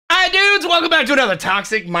Welcome back to another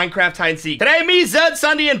toxic Minecraft hide and seek. Today, me, Zed,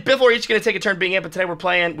 Sunday, and Biffle are each gonna take a turn being it, but today we're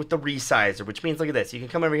playing with the resizer, which means, look at this. You can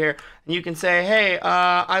come over here and you can say, hey,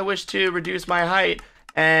 I wish to reduce my height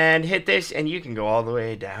and hit this, and you can go all the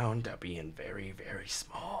way down to being very, very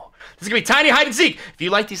small. This is gonna be tiny hide and seek. If you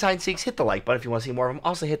like these hide and seeks, hit the like button. If you want to see more of them,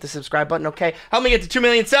 also hit the subscribe button, okay? Help me get to 2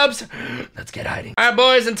 million subs. Let's get hiding. All right,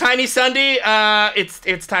 boys, and Tiny Sunday,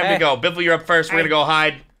 it's time to go. Biffle, you're up first. We're gonna go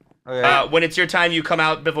hide. Okay. When it's your time, you come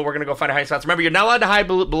out, Biffle. We're gonna go find a hiding spots. Remember, you're not allowed to hide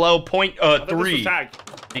below .3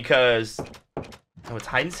 because it's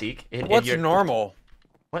hide and seek. What's normal?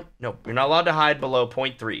 What? No, you're not allowed to hide below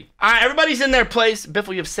 .3. All right, everybody's in their place. Biffle,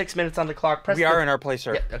 you have 6 minutes on the clock. We are in our place,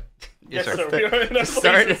 sir. Yeah, yes, sir. We are in our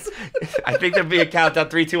place. I think there'll be a countdown.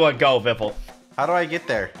 3, 2, 1, go, Biffle. How do I get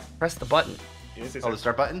there? Press the button. Oh, the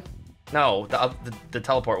start button? No, the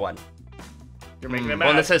teleport one. You're making it mad.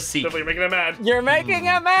 One that says seek. Biffle, you're making it mad. You're making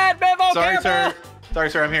it mad, Biffle. Sorry, sir. Sorry,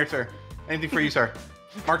 sir. I'm here, sir. Anything for you, sir.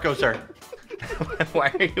 Marco, sir.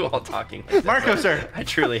 Why are you all talking like this? Marco, sir. I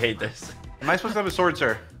truly hate this. Am I supposed to have a sword,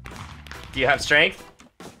 sir? Do you have strength?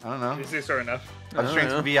 I don't know. Is this sort enough? I have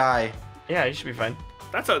strength VI. Yeah, you should be fine.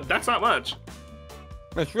 That's not much.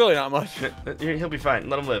 It's really not much. He'll be fine.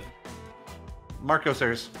 Let him live. Marco,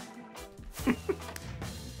 sirs.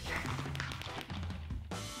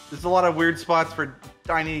 There's a lot of weird spots for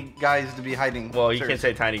tiny guys to be hiding. Well, you can't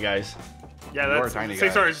say tiny guys. Yeah, that's tiny say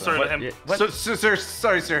guy, sorry, so. sorry to him. So, sir,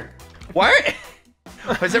 sorry, sir. Why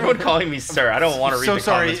is everyone calling me sir? I don't want to read So the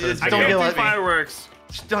sorry. comments for this I video. can't yell do at me. fireworks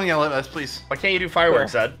Just don't yell at us, please. Why can't you do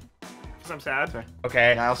fireworks, Ed? because I'm sad. Sorry.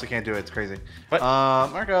 Okay. And I also can't do it. It's crazy. What?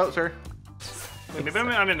 Marco, sir. Wait, maybe I'm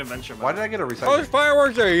on an adventure mode. Why did I get a recycle? Those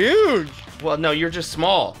fireworks are huge. Well, no, you're just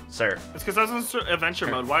small, sir. It's because I was in adventure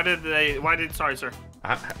mode. Sorry, sir.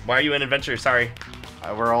 Why are you in adventure? Sorry.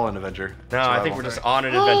 We're all in adventure. No, I think we're just on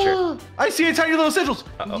an adventure. I see a tiny little sigils.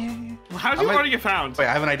 Uh-oh. How did you already get found? Wait,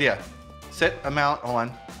 I have an idea. Set amount. Hold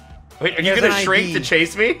on. Wait, are you gonna shrink to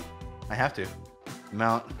chase me? I have to.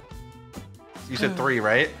 Amount. You said 3,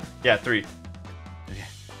 right? Yeah, 3. Okay.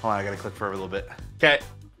 Hold on, I gotta click for a little bit. Okay.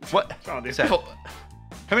 What? Oh, dude. Set. Oh,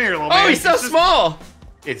 Come here, little man. he's so small.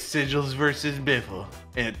 It's Sigils versus Biffle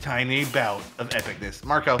in a tiny bout of epicness.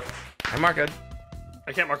 Marco. Hey, Marco.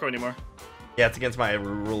 I can't Marco anymore. Yeah, it's against my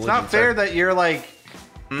religion. It's not fair sir. that you're like.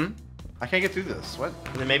 Hmm? I can't get through this. What?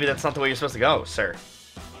 Then maybe that's not the way you're supposed to go, sir.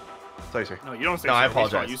 Sorry, sir. No, you don't say No, sir. I We call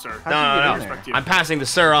apologize. You, sir. How'd you No, get no, in no. there? Respect you. I'm passing the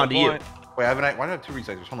sir on to you. Wait, why do I have 2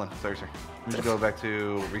 resizers? Hold on. Sorry, sir. Let me go back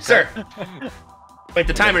to reset. Sir. Wait,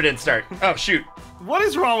 the timer didn't start. Oh, shoot. What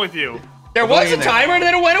is wrong with you? There I'm was going a in there. timer and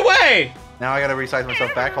then it went away. Now I gotta resize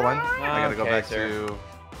myself back. Hold on. I gotta go Okay, back sir. to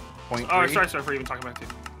 .3. Oh, sorry, sir, for even talking about you.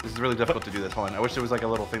 This is really difficult to do this. Hold on. I wish there was like a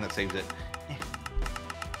little thing that saved it.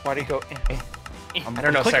 Why do you go? I'm I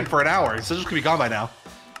don't know, clicking sir. for an hour. Sigils could be gone by now.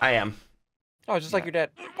 I am. Oh, just like your dad.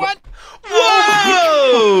 What?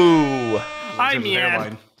 Whoa! I'm Sigils is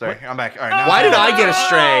airline. Sorry, I'm back. All right. Now Why did I get a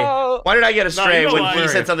stray? Why did I get a stray you know when why. he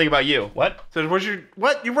said something about you? What? So where's your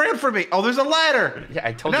what? You ran from me. Oh, there's a ladder. Yeah,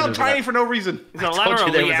 I told Now you. I'm tiny for no reason. Is it a I ladder told or you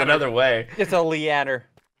a there was leader? another way. It's a Leander.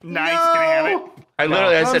 Nice, can I have it? I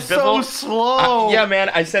literally, I I'm said, so Biffle. slow. Yeah, man.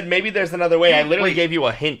 I said maybe there's another way. I literally Wait. gave you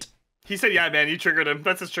a hint. He said, yeah, man, you triggered him.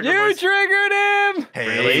 That's his trigger You voice. triggered him. Hey,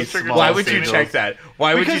 Really? small Why would you Sigils. check that?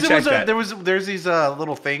 Why would you Because check that? there's these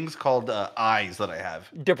there's things called eyes that I have.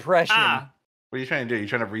 Depression. Ah, What are you trying to do? You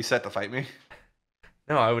trying to reset to fight me?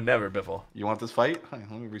 No, I would never, Biffle. You want this fight? Hi,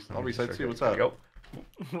 I'll reset too. What's up? Go.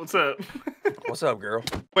 what's up? What's up, girl?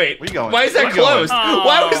 Wait, Where you going? why is Where that you going? closed?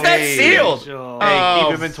 Why was that Hey. sealed? Sigil. Hey, Oh,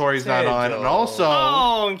 keep inventory's not on, and also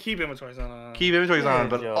Oh, and keep inventories on. keep inventory's on,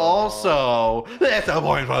 but Sigil. also that's a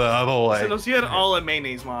point for the boy. So you had all a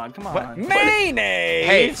mayonnaise mod. Come on. Mayonnaise.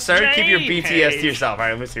 Hey, sir, keep your BTS Page. to yourself. All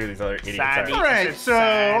right, let me see who these other idiots Savvy. are. All right, That's so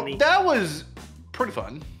savvy. that was pretty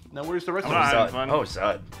fun. Now where's the rest of I'm us? not- Zud. fun. Oh,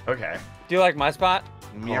 Zud. Okay. Do you like my spot?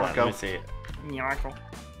 Hold on, let me Mirko. see. Miracle.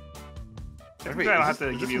 Wait, I don't have is to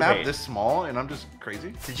this, give this you map Wait. this small and I'm just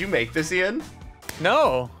crazy? Did you make this, Ian?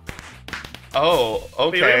 No. Oh,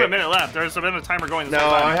 Wait, we have okay. a minute left. There's been a timer going this No,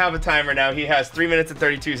 whole I time. have a timer now. He has 3 minutes and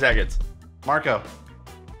 32 seconds. Marco.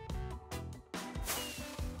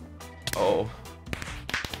 Oh. Hey,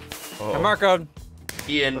 Oh. Marco.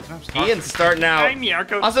 Ian. Let's talk. Ian's starting out. Hi,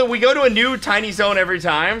 Miracle. Also, we go to a new tiny zone every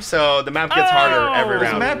time, so the map gets harder every Oh, This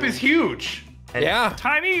round. map is huge. And- Yeah.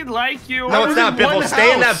 Tiny like you. No, it's was not, in Biffle. one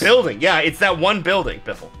Stay in that house. building. Yeah, it's that one building,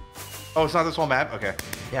 Biffle. Oh, it's not this whole map? Okay.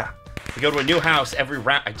 Yeah. We go to a new house every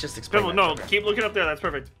round. I just explained Biffle, that. no, Okay. keep looking up there. That's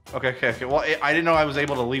perfect. Okay. Well, I didn't know I was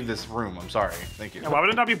able to leave this room. I'm sorry. Thank you. Yeah, why would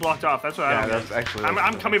it not be blocked off? That's what I Yeah, don't that's get. actually.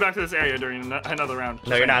 I'm coming back to this area during another round.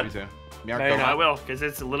 No, you're Me not. too. you're Mirko. not. I will, because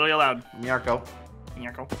it's literally allowed. Mirko.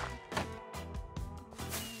 Miracle.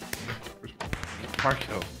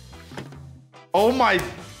 Marco. Oh my,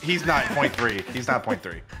 he's not 0.3. He's not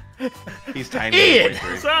 0.3. He's tiny. Ian!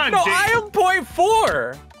 0.3. Son, No, Jake. I am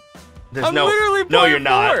 0.4. There's I'm no, literally no, you're 0.4.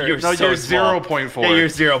 not. You're No, so you're small. 0.4. Yeah, you're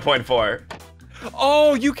 0.4.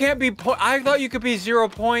 Oh, you can't be. I thought you could be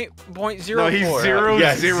 0.04. No, he's 0,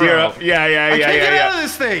 Yeah, 0. Yeah, yeah, I yeah, can't get yeah. out of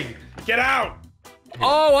this thing. Get out.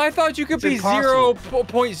 Oh, I thought you could It's be impossible.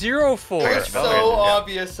 0.04. So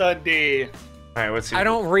obvious, Sunday. All right, let's see. I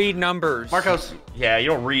don't read numbers. Marcos. Yeah, you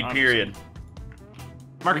don't read. Period.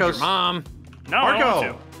 Marcos. Mom. No, I don't Marco.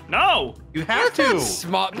 want to. No. You have to.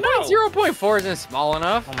 Small. No. 0.4 isn't small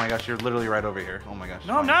enough. Oh my gosh, you're literally right over here. Oh my gosh.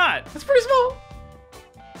 No, I'm not. That's pretty small.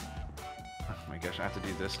 Oh my gosh, I have to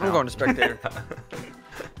do this now. I'm going to spectator.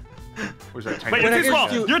 Where's that tiny? Wait, When you're I too small.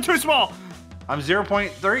 get you- You're too small. I'm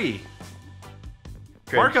 0.3.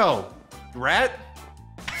 Good. Marco, rat.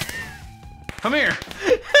 Come here.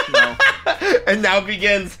 No. And now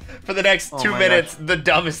begins for the next Oh 2 my minutes the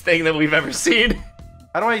dumbest thing that we've ever seen.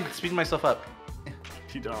 How do I speed myself up?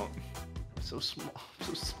 You don't. So small.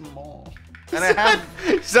 So small. And I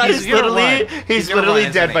have. So He's gonna run. he's He's gonna literally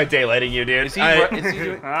run, dead isn't by he? daylighting you, dude. Is he, I- is he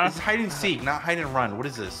doing, Huh? it's hide and seek, not hide and run. What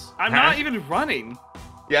is this? I'm Huh? not even running.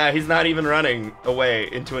 yeah, he's not even running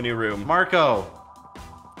away into a new room. Marco.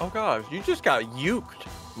 Oh gosh, you just got uked.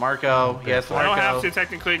 Marco. Yes, I Marco. don't have to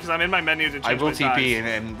technically because I'm in my menu to change I will my size. TP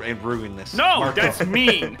and ruin this. No, Marco. that's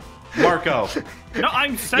mean. Marco. No,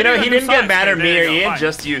 I'm You setting know, a he new didn't get size. mad at Okay, me there or you go, Ian, fine.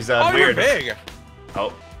 just you, Oh, you're weird. big.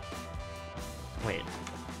 Oh. Wait.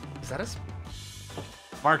 Is that a...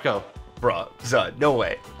 Marco. Bruh, Zud, no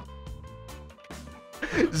way.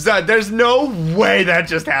 Zud, there's no way that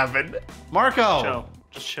just happened. Marco. Chill.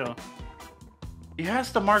 Just chill. He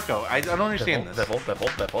has to Marco. I don't understand this.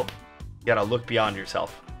 Biffle. You gotta look beyond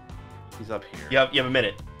yourself. He's up here. You have a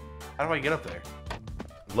minute. How do I get up there?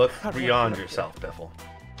 Look do I beyond get up yourself, Biffle.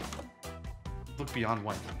 Look beyond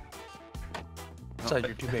what? So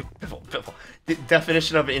you're too big. Biffle. The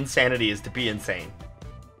definition of insanity is to be insane.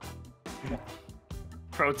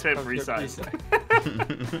 Pro tip, resize.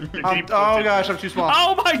 Oh gosh, I'm too small.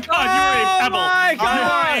 Oh my god, you're a pebble. my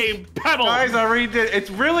gosh. You're a pebble. Guys, I already did.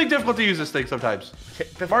 It's really difficult to use this thing sometimes.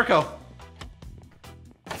 Marco.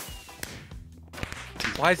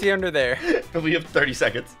 Why is he under there? Biffle, you have 30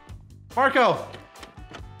 seconds. Marco.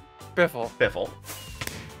 Biffle. Biffle.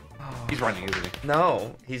 He's running, isn't he?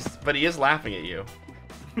 No, but he is laughing at you.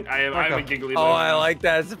 I'm a giggly Oh, I like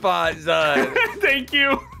that spot, Zud. Thank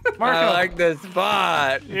you. Marco. I like the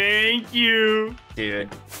spot. Thank you. Dude,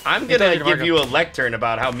 I'm You're gonna talking to give Marco. you a lectern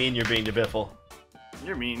about how mean you're being to Biffle.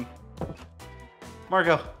 You're mean.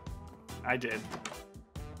 Marco. I did.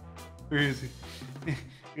 Where is he? You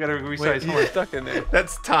gotta Wait, resize. Hold he's on. stuck in there.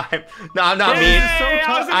 That's time. No, I'm not Yay, mean.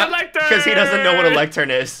 I was in the lectern. Because he doesn't know what a lectern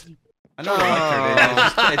is. I know what a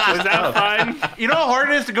lectern is. It's just Was that fun? You know how hard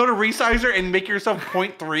it is to go to resizer and make yourself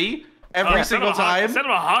 0.3 every single time? Instead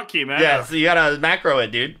of a hotkey, man. Yeah, so you gotta macro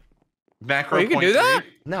it, dude. Macro Oh, you can do 0.3? that?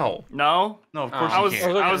 No. No. No, of course I you was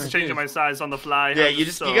can't. I was changing my size on the fly. Yeah, I you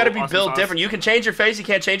was just you gotta be awesome built sauce. different. You can change your face, you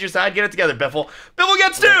can't change your side. Get it together, Biffle. Biffle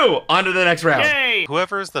gets 2! On to the next round. Yay!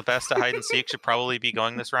 Whoever's the best at hide and seek should probably be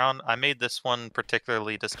going this round. I made this one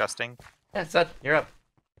particularly disgusting. Yeah, Seth, you're up.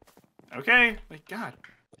 Okay. My God.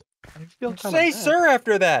 Say sir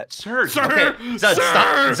after that. Sir. Sir. Okay, Zud,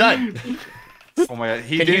 stop. Zud, Oh my god.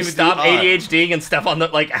 He can didn't you even stop do, ADHDing and stuff on the,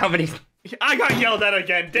 like, how many... I got yelled at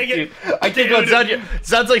again. Dang it. Dude, I think what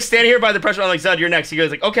Zud's like standing here by the pressure. I'm like, Zud, you're next. He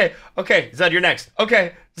goes like, okay, Zud, you're next.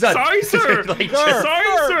 Okay, Zud. Sorry, sir. Like, Sir. just-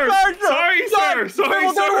 Sorry, sir. Sorry, sir. Sorry,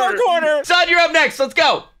 Biffle, go to our sir. corner. Zud, you're up next. Let's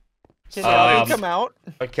go. Can you Um, come out?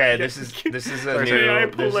 Okay, this is a Sorry, new. I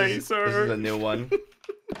This play, is sir. a new one.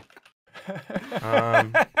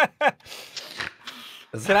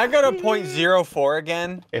 Can I go to 0.04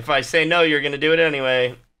 again? If I say no, you're gonna do it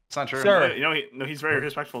anyway. It's not true. Sir. You know, he's very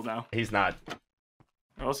respectful now. He's not.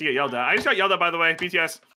 Or else you get yelled at. I just got yelled at, by the way.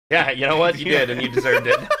 BTS. Yeah, you know what? You did, and you deserved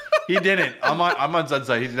it. He didn't. I'm on Zud's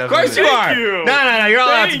side. He Of course you didn't. are. you. No, you're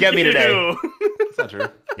allowed to Thank get me today. you. It's not true.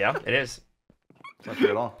 Yeah, it is. It's not true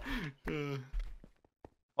at all. Hold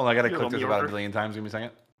on, I gotta You click little this about a Yorker. billion times. Give me a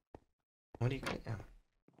second. What do you?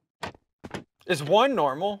 Yeah. Is 1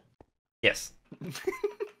 normal? Yes.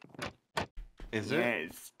 Is it?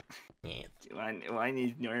 Yes. Yeah. One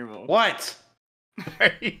is normal. What?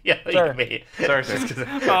 Yeah, Sir. me. Sorry, sir.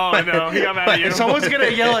 Oh no, he got mad at you. Someone's gonna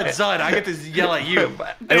yell at Zud. I get to yell at you.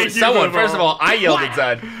 It was you, someone. Biffle. First of all, I yelled at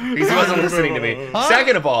Zud because he wasn't listening to me. Huh?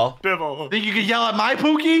 Second of all, Bibble. Think you can yell at my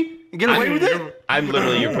Pookie and get away with it? I'm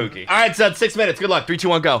literally your Pookie. All right, Zud, 6 minutes. Good luck. 3, 2,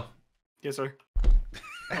 1, go. Yes, sir.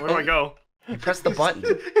 Where do I go? You press the button. He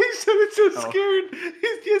said it so Oh. scared.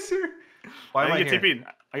 Yes, sir. Why am I I get here? TP'd.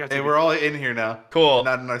 I got Hey, TP. we're all in here now. Cool.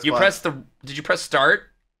 Not in our You spot. press the. Did you press start?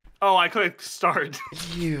 Oh, I clicked start.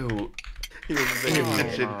 You.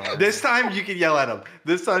 This time you can yell at him.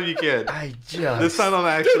 This time you can. I just. This time I'm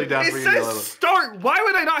actually down It for you to yell at says him. start. Why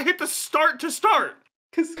would I not hit the start to start?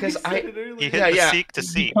 Because I. You hit Yeah, the yeah. seek to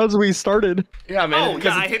seek. Because we started. Yeah, man. Oh, 'cause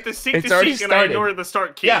yeah, I it's- hit the seek it's to already seek and I started. ignored the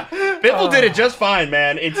start key. Yeah, Biffle did it just fine,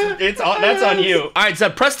 man. It's that's on you. All right, so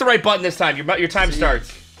press the right button this time. Your time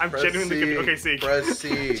starts. I'm genuinely confused. Okay, see. Press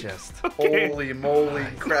C. Just Holy moly,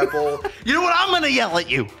 crapple. You know what? I'm going to yell at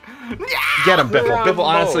you. get him, Biffle. Biffle,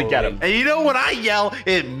 honestly, get him. And you know when I yell,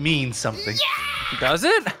 it means something. Does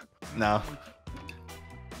it? No.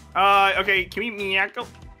 Okay, can we meow?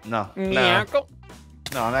 No. No.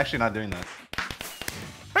 No, I'm actually not doing that.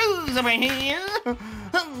 Who's over here?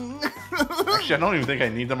 Actually, I don't even think I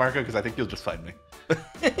need the Marco because I think you'll just find me.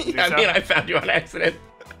 I mean, I found you on accident.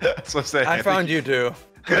 That's what I'm saying. I found you too.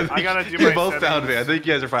 I gotta do You my both found settings. me. I think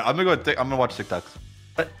you guys are fine. I'm gonna go. I'm gonna watch TikToks.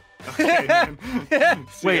 Okay, man.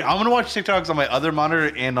 Wait, I'm gonna watch TikToks on my other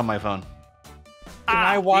monitor and on my phone. Can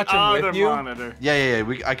I watch the him with other you? Monitor. Yeah.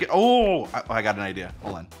 I can. Oh, I got an idea.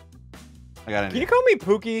 Hold on. I got an Can you idea. call me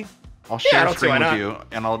Pookie? I'll I share don't see screen why with not. you,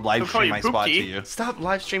 and I'll live They'll call stream you my spot to Pookie. you. Stop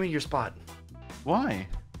live streaming your spot. Why?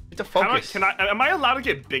 You have to How do I- focus. am I allowed to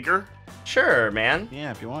get bigger? Sure, man.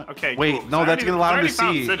 Yeah, if you want. Okay. Wait, cool. no, So I that's already- gonna allow I him to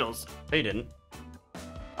already see. found Sigils. No, you didn't.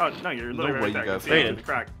 Oh no, you're literally way right you there. I can got see found. it through the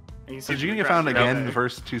crack. And you see Did you through get the found crack. again in Okay. the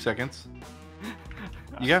first 2 seconds?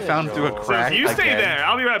 You got found through a Sigils. crack You stay again. there.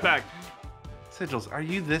 I'll be right back. Sigils, are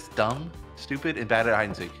you this dumb, stupid, and bad at hide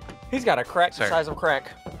and seek? He's got a crack the Sorry. size of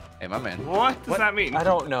crack. Hey, my man. What does that mean? I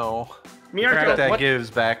don't know. Crack Mirko. that What? gives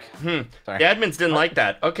back. Hmm. Sorry. The admins didn't like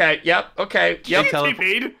that. Okay. Yep. Okay. You Yep. get tele-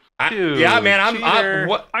 TP'd. Dude, Yeah, man. I'm. cheater.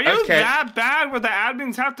 What? Are you okay. that bad where the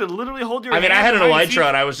admins have to literally hold your I mean, I hand had an behind the elytra seat?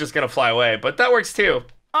 and I was just gonna fly away, but that works too.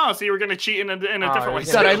 Oh, so you were gonna cheat in a different way.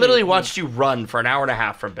 yeah. Son, I Yeah. literally watched you run for an hour and a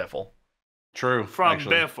half from Biffle. True. From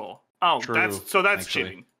actually. Biffle. Oh, True, that's actually.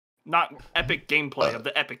 cheating. Not epic gameplay of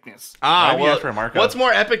the epicness. Ah, Why do you well, ask for a Marco? what's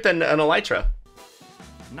more epic than an elytra?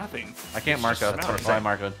 Nothing. I can't mark up. That's what I'm Why saying.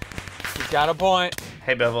 mark up? He's got a point.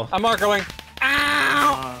 Hey, Biffle. I'm marcoing.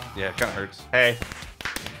 Yeah, it kind of hurts. Hey.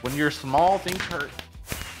 When you're small, things hurt.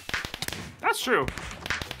 That's true.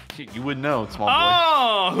 You would know, small boy.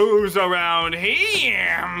 Oh, who's around here?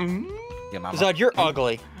 Yeah, mama. Zod, you're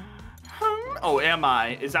ugly. Oh, am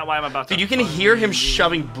I? Is that why I'm about to? Dude, you can hear him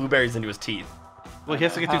shoving blueberries into his teeth. Well, he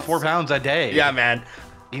has to get through 4 pounds a day. Yeah, man.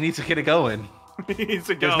 He needs to get it going. He needs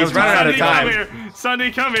to go. He's running out of time. Come here.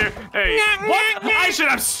 Sunday, come here. Hey, what? I should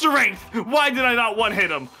have strength. Why did I not one hit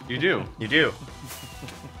him? You do. You do.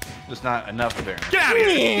 Just not enough, apparently. Get out of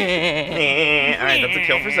here. All right, that's a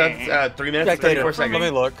kill for Zed. 3 minutes and Spectator, 34 seconds. let me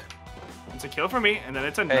look. It's a kill for me, and then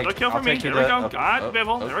it's another Hey, kill for I'll me. take you There we to- go. God,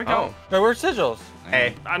 Bivol. There we go. Oh. Wait, where's Sigils?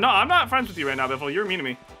 Hey. No, I'm not friends with you right now, Bivol. You're mean to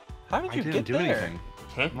me. How did I you didn't get do there?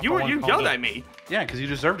 anything. You yelled at me. Yeah, because you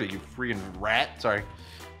deserved it, you freaking rat. Sorry.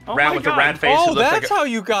 Oh Rat my with the God. rat face. who Oh, looks like that's a- how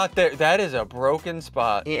you got there. That is a broken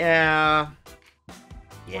spot. Yeah.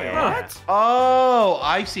 Wait, Yeah. what? Oh,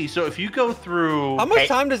 I see. So if you go through... How much Hey.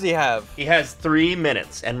 time does he have? He has 3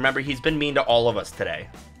 minutes, and remember, he's been mean to all of us today.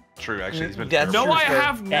 True, actually, he's been... That's No, true, I sir.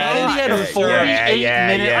 have That not. is He had a true, sir.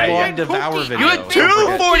 48-minute yeah, long yeah. Devour Pookie. video. You had Don't two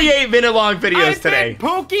forget. 48-minute long videos I've today. been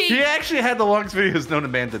Pookie. He actually had the longest videos known to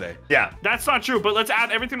man today. Yeah. That's not true, but let's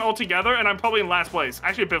add everything all together, and I'm probably in last place.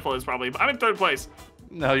 Actually, Biffle is probably. I'm in third place.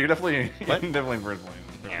 No, you're definitely definitely in first place.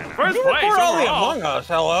 First You place record only overall. Among Us,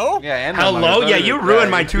 hello? Yeah, and Hello? Yeah, you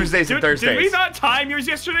ruined my Tuesdays and Did we Thursdays. not time yours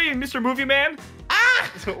yesterday, Mr. Movie Man?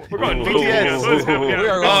 We're going Ooh. BTS. Let's go, yeah. We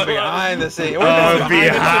are Oh, going behind the scenes. We're Oh, going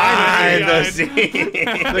behind the behind.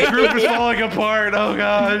 scenes. The group is falling apart. Oh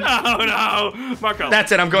god. Oh no, Marco.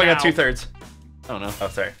 That's it. I'm going on Now. 2/3. Oh no. Oh,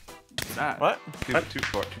 sorry. What's that? What? Too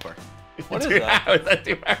far. What is that? Was that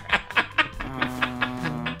too far?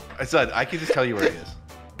 I said I can just tell you where he is.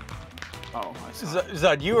 Oh, I saw.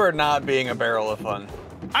 Zod, you are not being a barrel of fun.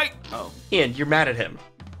 Oh. Ian, you're mad at him.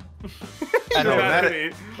 I know, You're we're mad me.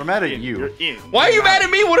 at, we're mad at You're you. in. Why are you mad at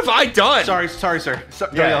me? What have I done? Sorry, sir.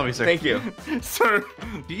 Don't Yeah, yell at me, sir. thank you. Sir.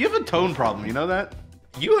 You have a tone problem. You know that?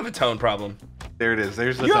 You have a tone problem. There it is.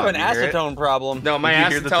 There's the You tone. have an You hear it? acetone problem. No, my Did you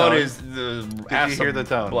hear the acetone tone? is the Did you hear the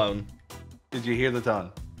tone? blown. Did you hear the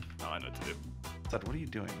tone? No, I know what to do. Zod, what are you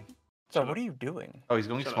doing? So what are you doing? Oh, he's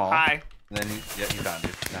going Shut up. small. Hi. And then he found you.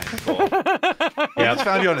 Nice. Cool. He just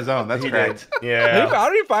found you on his own. That's He great. did. Yeah. How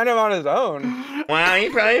did he find him on his own? Well, he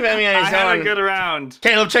probably found me on I his had a own. good round.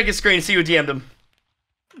 Caleb, check his screen. See who DM'd him.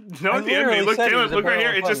 No, I at the end, literally look, said it Caleb, was a look right here.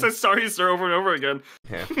 barrel It just fun. says sorry, sir, over and over again.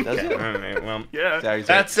 Yeah. Does it? All right. Well, Yeah. Sorry,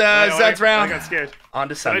 that's I Zed's I round. got scared. On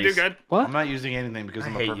to Did I do Sundays. good? What? I'm not using anything because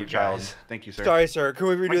I'm I a hate perfect you child. guys. Thank you, sir. Sorry, sir. Can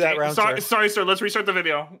we redo that round, sorry, sir? sorry, sir. Let's restart the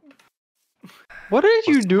video. What did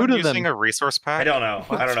you Was do someone to using them? a resource pack? I don't know.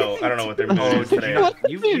 I don't know what their Oh, moves did today. you not? What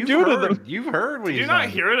did you do to them? You've heard what Did he's you not done.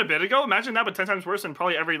 hear it a bit ago? Imagine that, but 10 times worse and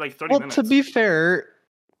probably every like 30 Well, minutes. to be fair,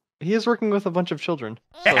 he is working with a bunch of children.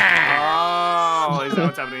 So Oh, is that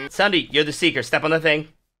what's happening? Sunday, you're the seeker. Step on the thing.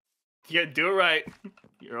 Yeah, do it right.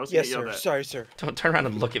 You're also Yes, get yelled sir. at. Sorry, sir. Don't turn around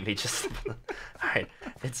and look at me. Just all right.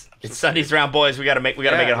 It's Sunday's round, boys. We gotta make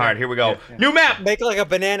it hard. Here we go. Yeah. New map. Make like a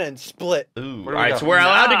banana and split. Ooh. Where All do we right. go? So we're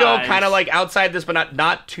allowed to go Nice. kind of like outside this, but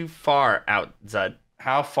not too far out, Zud.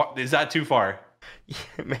 How far is that too far?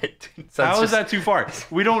 Man, dude, Zud's How is just- that too far?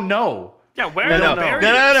 We don't know. Yeah, where No, are no, the no. barriers?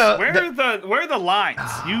 No. Where are the lines?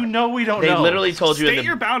 You know we don't They know. literally told you in State the.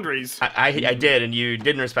 your boundaries. I did, and you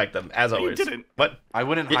didn't respect them as you always. didn't. What? I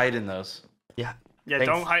wouldn't Yeah. hide in those. Yeah. Yeah,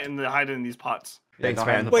 Thanks. don't hide in these pots. Yeah, Thanks, don't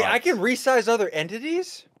hide in man. the Wait, box. I can resize other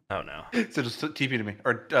entities? Oh no. So just TP to me,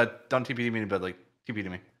 or don't TP to me, but like TP to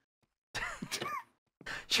me.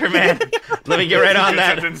 Sure, man. Let me get right on Good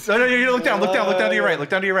that. sentence. No, you look down to your right, look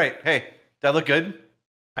down to your right. Hey, that look good?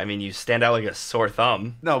 I mean, you stand out like a sore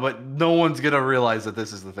thumb. No, but no one's gonna realize that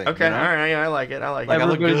this is the thing. Okay, you know? all right. Yeah, I like it. I like Like, it. I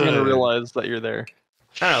look everybody's gonna good. realize that you're there.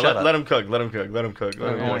 I don't know. Shut up. Let him cook. Let him cook. Let him cook. I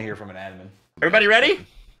Let him don't want to cook. hear from an admin. Everybody ready?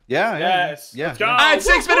 Yeah, Yes. yeah. Let's go. All right,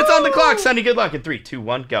 6 minutes on the clock. Sunday, good luck. In 3, 2,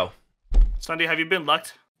 1, go. Sunday, have you been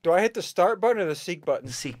lucked? Do I hit the start button or the seek The button?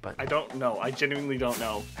 seek button. I don't know. I genuinely don't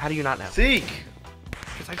know. How do you not know? Seek.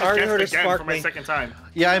 Because I I just already heard it guessed again spark for my me. second time.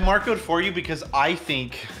 Yeah, I marcoed for you because I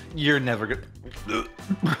think you're never gonna.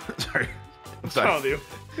 Sorry. I'm What's sorry. wrong with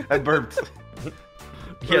you? I burped.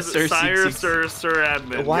 Yes, sir. Sire, seek, seek. sir,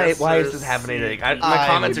 admin. Why? Yes, Why sir, is this happening? seek. Like, my I'm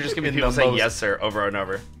comments are just gonna be in people the saying most- yes, sir, over and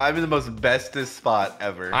over. I'm in the most bestest spot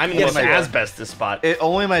ever. I'm in Yes, the you most are. asbestos spot.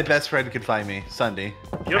 Only my best friend could find me. Sunday.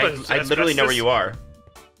 You have I literally know where you are.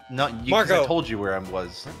 No, you 'cause Marco. I told you where I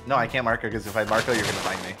was. No, I can't marco because if I marco, you're gonna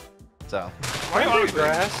find me. So. Why am I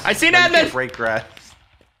Grass. I see an No, you can't admin. break grass.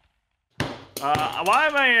 Why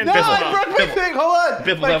am I in? No, Biffle. I broke my Biffle. thing. Hold on.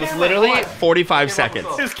 Biffle, My that was camera, literally hold on. 45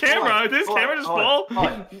 seconds. This camera, just full. Hold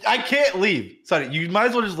on. I can't leave. Sorry, you might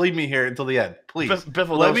as well just leave me here until the end, please.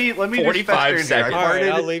 Biffle, let that was me 45 just fester in here. I seconds. Alright,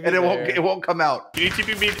 farted, I'll leave and you it won't there. it won't come out. Can you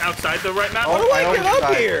TP me outside the right map? How do I already get up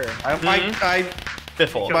tried. here? I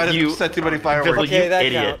Biffle, might have you, set too many fireworks. Biffle, Okay, you that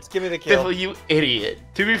idiot. counts. Give me the kill. Biffle, you idiot.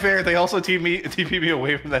 To be fair, they also TP me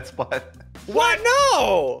away from that spot. What?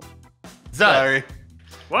 No! Zud, Sorry.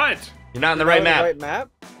 What? you're not on the Am I right on map. Right map?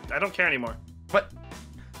 I don't care anymore. What?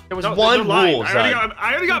 There was No, one they're lying. rule, I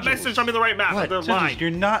already Zud. got message on me the right map. What? They're Sigils, lying. you're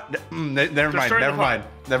not. Never mind. starting Never to mind.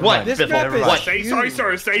 Never What? mind. This Biffle, map never is mind. Say sorry,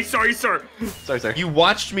 sir. Say sorry, sir. Sorry, sorry. You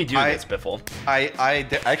watched me do I- this, Biffle.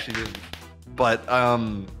 Actually didn't. But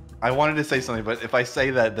I wanted to say something. But if I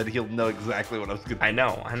say that, then he'll know exactly what I was gonna. I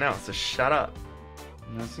know. So shut up.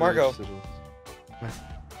 Marco.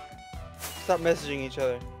 Stop messaging each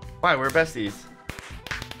other. Why? We're besties.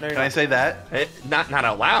 No, you're Can I not. say that? Not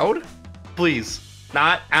out loud. Please.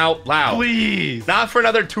 Not out loud. Please. Not for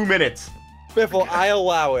another 2 minutes. Biffle, I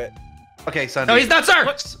allow it. Okay, Sunday. No, he's not, sir.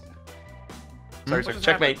 Sorry, sorry.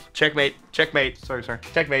 Checkmate. Checkmate. Checkmate. Sorry, sorry.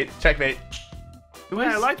 Checkmate. Checkmate. Who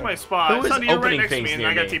I is- liked my spot. who is Sonny, you're right opening next to things me, and near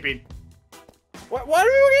I got me? TP'd. Why are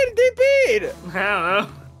we getting DP'd? I don't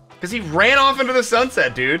know. Because he ran off into the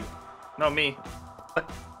sunset, dude. No, me.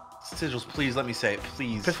 Sigils, please let me say it.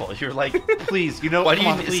 Please. Biffle, you're like, Please. You know. why do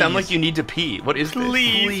come you on, sound please. like you need to pee? What is this?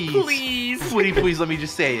 Please, Please. Please, let me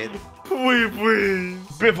just say it. please.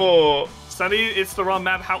 Biffle. Sonny, it's the wrong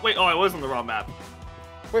map. How? Wait, oh, I was on the wrong map.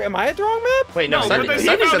 Wait, am I at the wrong map? Wait, no, but Sunny, then he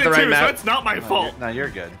Sunny's found at the it right too, so map. it's not my fault. No, you're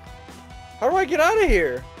good. How do I get out of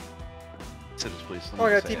here? Sigils, please. let Oh,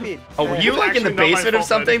 me I got say it. TP'd. Oh, were you It's like in the actually not my basement of fault,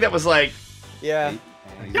 something man. that was like, Yeah.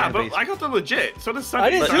 He's Yeah, in the but basement. I got the legit. So does Sonny. I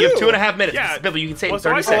did like too. you have 2.5 minutes? Yeah. Biffle, you can say it in Well, so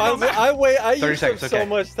 30 I said- seconds. I 30 used seconds, up so okay.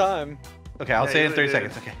 much time. Okay, I'll say it in 30 yeah.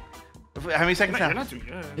 seconds. Okay. How many seconds You're now? not doing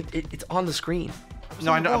good. It's on the screen.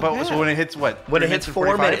 No, I know. But yeah. so when it hits what? When it 3 hits minutes and 4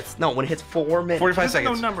 45? minutes. No, when it hits 4 minutes. 45 There's no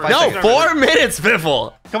seconds. number. 5 No, seconds. 4 minutes,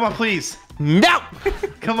 Biffle. Come on, please. No.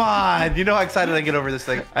 Come on. You know how excited I get over this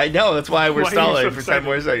thing. I know. That's why we're Why are you stalling so for 10 excited?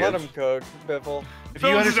 more Let seconds. him cook, Biffle. If you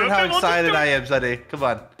understand how excited I am, Sunday, come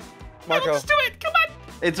on. Marco. Let's do it. Come on.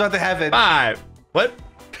 It's about to happen. 5. What?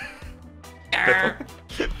 Biffle.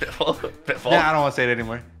 Biffle. Biffle. Nah, I don't want to say it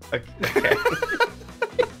anymore. Okay.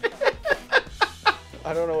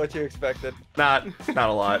 I don't know what you expected. not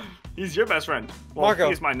a lot. He's your best friend. Well, Marco.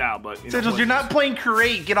 he's mine now, but. You know, Sigils, you're not playing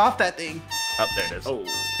create. Get off that thing. Oh, there it is. Oh.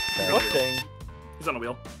 What thing? He's on a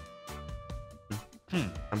wheel.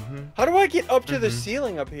 How do I get up to the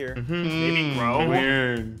ceiling up here? Maybe grow.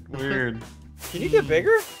 Weird. Can you get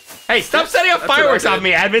bigger? Hey, stop setting up fireworks what I off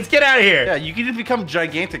me, admins. Get out of here. Yeah, you can just become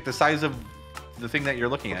gigantic, the size of the thing that you're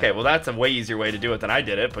looking at. Okay, well, that's a way easier way to do it than I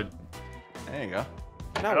did it, but There you go.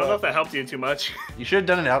 I don't know if that helped you too much. You should have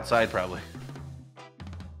done it outside, probably.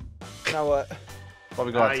 Now what?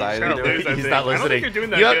 Probably go You're outside. trying to lose, I he's think. not I don't listening. think you're doing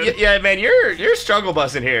that good. Yeah, man, you're struggle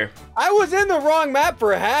busing here. I was in the wrong map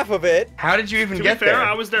for half of it. How did you even To get be fair, there?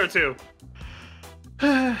 I was there too.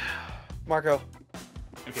 Marco.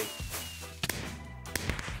 Okay.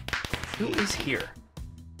 Who is here?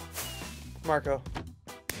 Marco.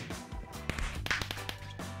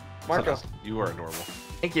 Marco. You are adorable.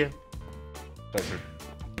 Thank you. Sorry, sir.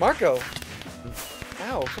 Marco.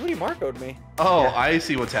 Ow, somebody Marco'd me. Oh, I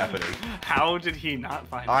see what's happening. How did he not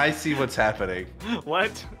find me? I see what's happening.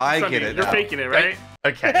 What? I Sonny, get it You're now. faking it, right?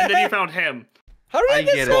 Okay. And then you found him. How did I I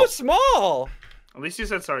get get so it. small? At least you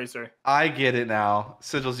said sorry, sir. I get it now.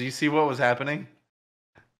 Sigils, do you see what was happening?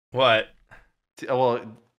 What? Well,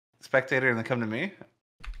 spectator and then come to me.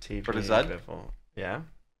 For the Zud? Yeah.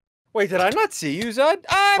 Wait, did I not see you, Zud?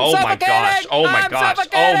 I'm Oh my gosh. suffocating! Oh my I'm gosh. Oh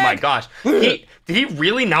suffocating! my gosh. Did he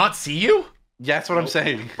really not see you? Yeah, that's what I'm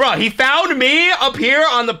saying. Bro, he found me up here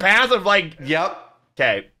on the path of like. Yep.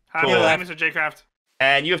 Okay. Hi, Cool. Mr. J-Craft.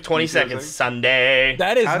 And you have 20 You see what I'm seconds, saying? Sunday.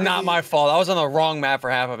 That is How did not he- my fault. I was on the wrong map for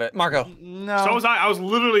half of it. Marco. No. So was I. I was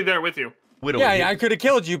literally there with you. Whittle, Yeah, I could have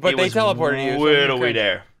killed you, but they teleported you. so you Whittle, we couldn't.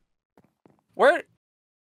 there. Where?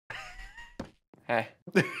 Hey.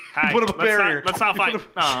 Hi. Put up a barrier. Let's not fight.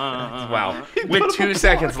 Wow. With 2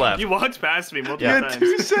 seconds left. You walked past me multiple Yeah, times.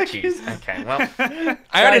 2 seconds. Jeez. Okay, well.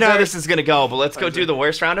 I already know how this is going to go, but let's go do the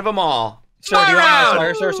worst round of them all. Sir, do you want round!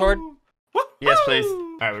 my Fire Sword? Yes, please.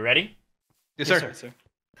 All right, we ready? Yes, sir.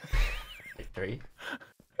 3,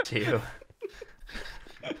 2,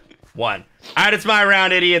 1. All right, it's my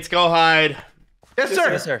round, idiots. Go hide. Yes,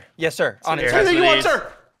 sir. Yes, sir. Yes, sir. On it. Here, Anything you want, please.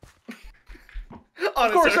 sir.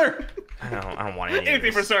 Of course, sir. I don't want any of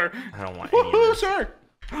Anything for this. sir. I don't want any of Woohoo, this. sir.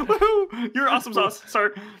 Woohoo! You're awesome sauce,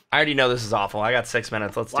 sir. I already know this is awful. I got 6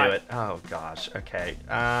 minutes. Let's Why? do it. Oh, gosh. Okay.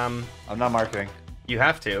 I'm not marketing. You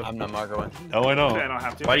have to. I'm not Marcoing. No, I Okay, I don't. don't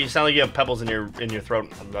have to. Why do you sound like you have pebbles in your throat?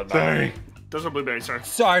 Sorry. Those are blueberries, sir.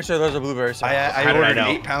 Sorry, sir. Those are blueberries. Sir. I How did I ordered know?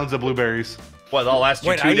 8 pounds of blueberries. Well, they'll last you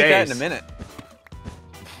Wait, 2 I eat days. that in a minute.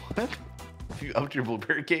 What? You upped your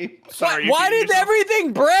blueberry game? Sorry. Why you did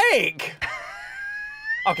everything break?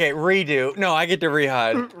 Okay, redo. No, I get to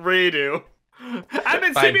rehide. redo? I've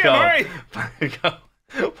been Fine, CBM, go. hurry! Fine,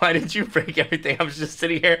 go. Why did you break everything? I was just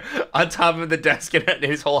sitting here on top of the desk and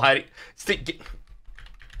his whole hiding.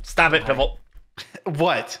 Stop it, Pibble.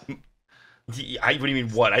 What? What do you mean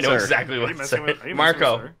what? I know Sir. exactly Are you what. messing with, are you messing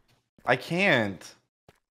Marco. with, sir? I can't.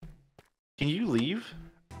 Can you leave?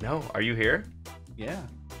 No, are you here? Yeah.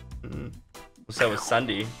 So was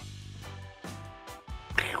Sunday.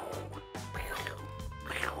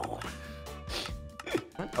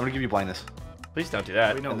 I'm gonna give you blindness. Please don't do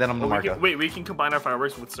that. Wait, no. And then I'm the we Marco. can, wait, we can combine our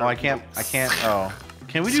fireworks with sir. Oh, I can't. Oh.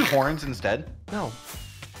 Can we do horns instead? No.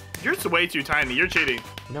 You're way too tiny. You're cheating.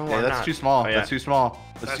 No, Yeah, I'm that's not. too small. Oh, yeah. That's too small.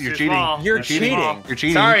 You're too cheating. small. You're That's cheating. small. You're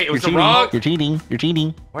cheating. Sorry, it was You're the wrong. You're cheating. You're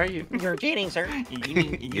cheating. Where are you? You're cheating, sir.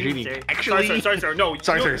 Actually, Actually- sorry, no.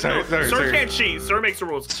 Sorry, no, sorry, no, sorry, Sir sorry. can't cheat. Sir makes the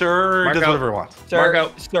rules. Sir does Marco. whatever he wants. Sir,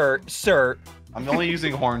 Marco. sir. I'm only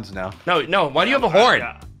using horns now. No, no. Why do you have a horn?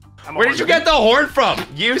 Yeah. I'm a Where did you get the horn from?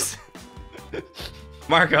 Use.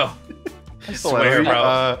 Marco. I swear,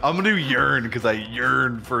 bro. I'm gonna do yearn because I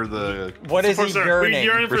yearn for the. What is For he sir. yearning? We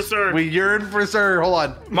yearn for sir. We yearn for sir. Hold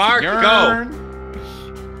on. Mark, yearn. go.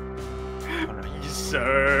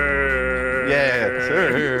 Sir. Yeah,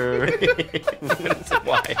 sir. What is it?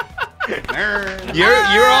 Why? Yearn.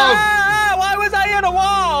 You're all Ah, why was I in a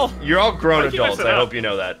wall? grown Why keep adults. messing I up? hope you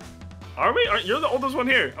know that. Are we? You're the oldest one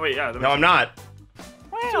here. Oh wait, yeah. No, I'm not.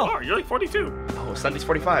 You are. You're like 42. Oh, Sunday's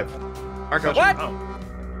 45. Marco. What? Oh.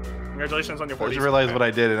 Congratulations on your I 40s. just realized what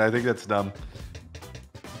I did, and I think that's dumb.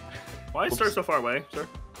 Why is sir so far away, sir?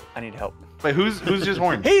 I need help. Wait, who's just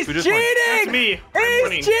horns? He's Who just cheating! horns? That's me. I'm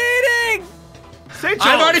winning. He's cheating! Sigils.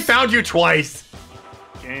 I've already found you twice.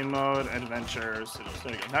 Game mode, adventure, sigils.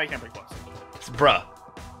 There you go. Now you can't break blocks. It's bruh.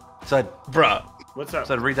 Sud, Bruh. What's up?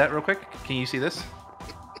 Sud, read that real quick. Can you see this?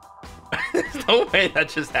 There's no way that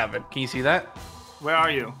just happened. Can you see that? Where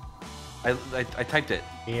are you? I typed it.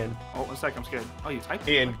 Ian. Oh, 1 sec. I'm scared. Oh, you typed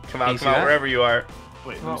it? Ian, come you out, see come out, that? wherever you are.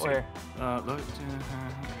 Wait, let me Not see. where? Look.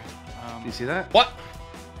 Do you see that? What?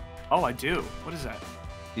 Oh, I do. What is that? Do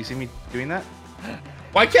you see me doing that?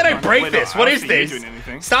 Why can't I break Wait, no, this? I What don't is see you this? doing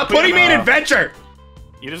anything. Stop Wait, putting me in no. adventure.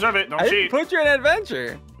 You deserve it. Don't I didn't cheat. put you in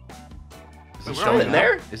adventure. Is Wait, it where are showing you? in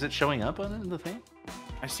there? up? Is it showing up on the thing?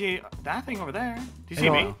 I see that thing over there. Do you see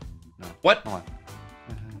me? No. What? Hold on.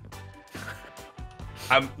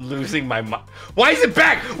 I'm losing my mind. Why is it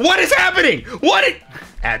back? What is happening?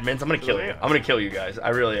 Admins, I'm gonna kill you. I'm gonna kill you guys. I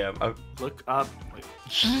really am. Look up. Wait,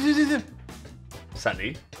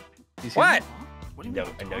 Sunday. You see What? what do you No,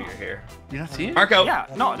 mean? I know you're here. You not see it? Marco. Yeah,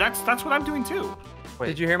 no, that's what I'm doing too. Wait.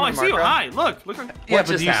 Did you hear Oh, me, I see you. Marco? Hi, look. Yeah, What but just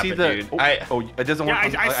do you see happened, the? dude? Oh, it doesn't Yeah,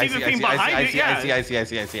 work. I see the thing behind it, yeah. I see.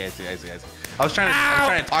 I was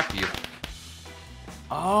trying to talk to you.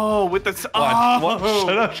 Oh, with the. Watch,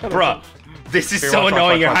 Oh. Shut up. Bruh, this is Here, so watch,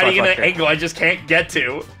 annoying. You're watch, hiding in watch, an watch. angle I just can't get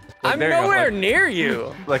to. I'm there you go, nowhere like- near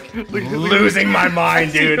you. Like Losing my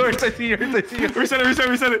mind, dude. I see yours. Reset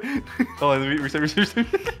it. Oh, let me reset. He's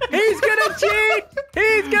gonna cheat.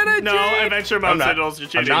 He's gonna No, cheat. adventure I'm mode, not, Sigils. You're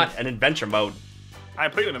I'm cheating. not in adventure mode. I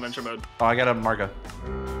put you in adventure mode. Oh, I got a Marco.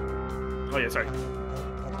 Oh yeah, sorry.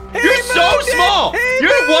 You're so small.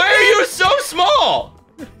 Why are you so small?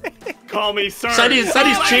 Call me sir. Sunny's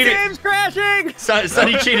My cheated. game's crashing.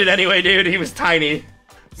 Sunny cheated anyway, dude. He was tiny.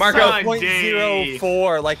 Marco. Son.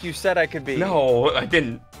 0.04, like you said I could be. No, I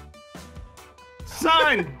didn't.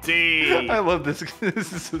 Sunday. I love this.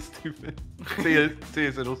 This is so stupid. See you,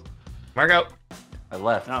 Sigils. Marco. I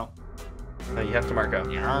left. No. No, you have to Marco.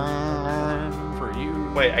 For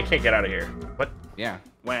you. Wait, I can't get out of here. What? Yeah,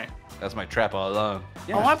 Where? that's my trap all along.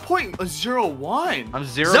 Oh, I'm point 0-1. I'm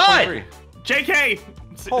 0.3. JK.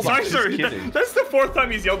 Hold on, Sorry, just sir. kidding. That's the 4th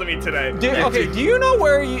time he's yelled at me today. Okay, do you know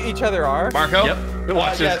where each other are? Marco? Yep.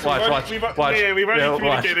 Watch yes, this. Watch. we've already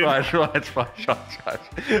communicated. Watch.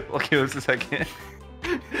 Okay, what's the second?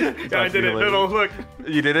 Yeah, I did it. Middle, look.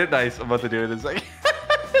 You did it? Nice. I'm about to do it in a second.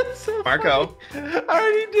 It's so Marco. funny. I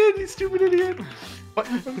already did, you stupid idiot. What?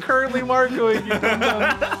 I'm currently Marcoing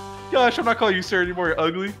you. Gosh, I'm not calling you sir anymore. You're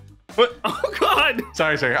ugly. What? Oh God.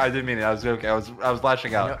 Sorry, sir. I didn't mean it. I was joking. I was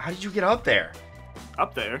lashing out. How did you get up there?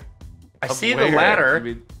 Up there. I Up see where? the ladder,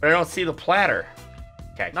 You mean- but I don't see the platter.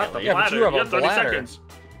 Okay, I Not can't the leave. Yeah, but ladder. you have a 30 bladder. seconds.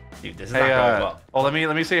 Dude, this is Hey, not going well. oh, let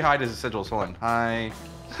me say hi to Sigils. Hold on. Hi,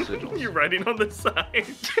 Sigils. You're writing on the side.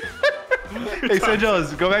 Hey,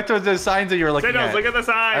 Sigils, go back to the signs that you were looking Sigils, at. look at the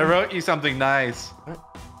sign. I wrote you something nice.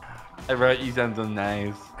 I wrote you something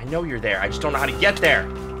nice. I know you're there. I just don't know how to get there.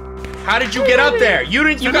 How did you get up there? You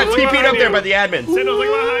didn't. You got Look TP'd behind up there you. by the admins. Sigils, look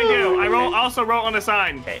behind you. I also wrote on the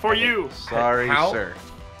sign Okay, for okay. you. Sorry, How? sir.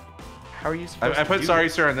 How are you supposed I to put do sorry,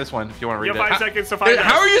 this? sir, on this one if you want to You read have it. 5 seconds to find us.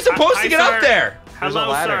 How are you supposed Hi, to get sir. up there? There's a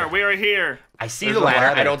Hello, ladder. sir. We are here. I see There's the a ladder.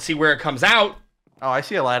 ladder. I don't see where it comes out. Oh, I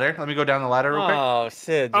see a ladder. Let me go down the ladder real quick. Oh,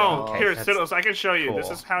 Sid. Oh, Okay, here, that's Sigils. I can show you. This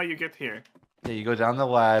cool. is how you get here. Yeah, you go down the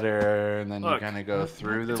ladder, and then you Look. kind of go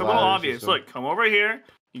through the It's a ladder. little obvious. Look, come over here.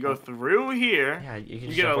 You go through here. Yeah, you can You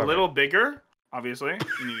just get jump a over little it. bigger. Obviously,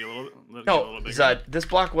 you need a little get a No, little bigger. Zud, this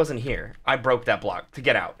block wasn't here. I broke that block to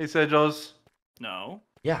get out. Hey, Sigils. No.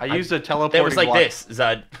 Yeah, I used a teleporting It was like block. this,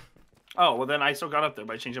 Zud. Oh, well then I still got up there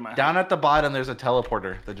by changing my. Down at the bottom, there's a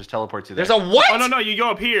teleporter that just teleports you there. There's a what? Oh no, you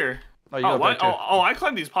go up here. Oh, you go Oh up what? there too. Oh, I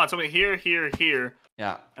climbed these pots. Over here,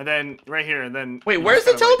 Yeah. and then right here, and then. Wait, you where's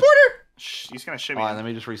just the kinda like- teleporter? Shh, he's gonna shimmy. Hold on, let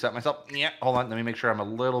me just reset myself. Yeah. Hold on, let me make sure I'm a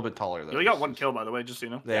little bit taller though. You only got 1 kill, by the way, just so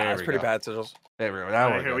you know. There Yeah, that's we pretty go. bad, Sigils. There we go. Now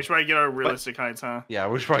Alright, we're here, we good. should probably get our realistic heights, huh? Yeah,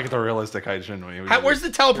 we should probably get the realistic height, shouldn't we? Where's the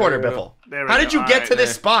teleporter, True. Biffle? There we How go. did you get Alright, to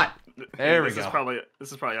this spot? There we This go. is probably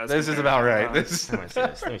us. This is compared. about right. This. Let me see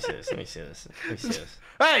this. Let me see this. Let me see this. Let me see this.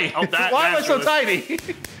 Hey! Oh, that- why am I that's so really- tiny?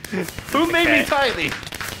 Who made me Okay. tiny?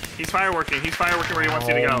 He's fireworking. He's fireworking where he wants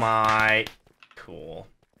you to Oh go. my. Cool.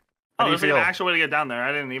 How Oh, do you there's like an feel? actual way to get down there.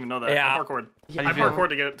 I didn't even know that. Yeah. I parkoured. Yeah, How I do you feel? parkoured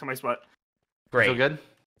to get to my spot. Great. Feel good?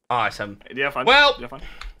 Awesome. Do you have fun? Well- Do you have fun?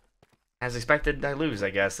 As expected, I lose, I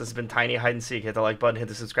guess. This has been Tiny Hide and Seek. Hit the like button, hit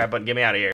the subscribe button, get me out of here.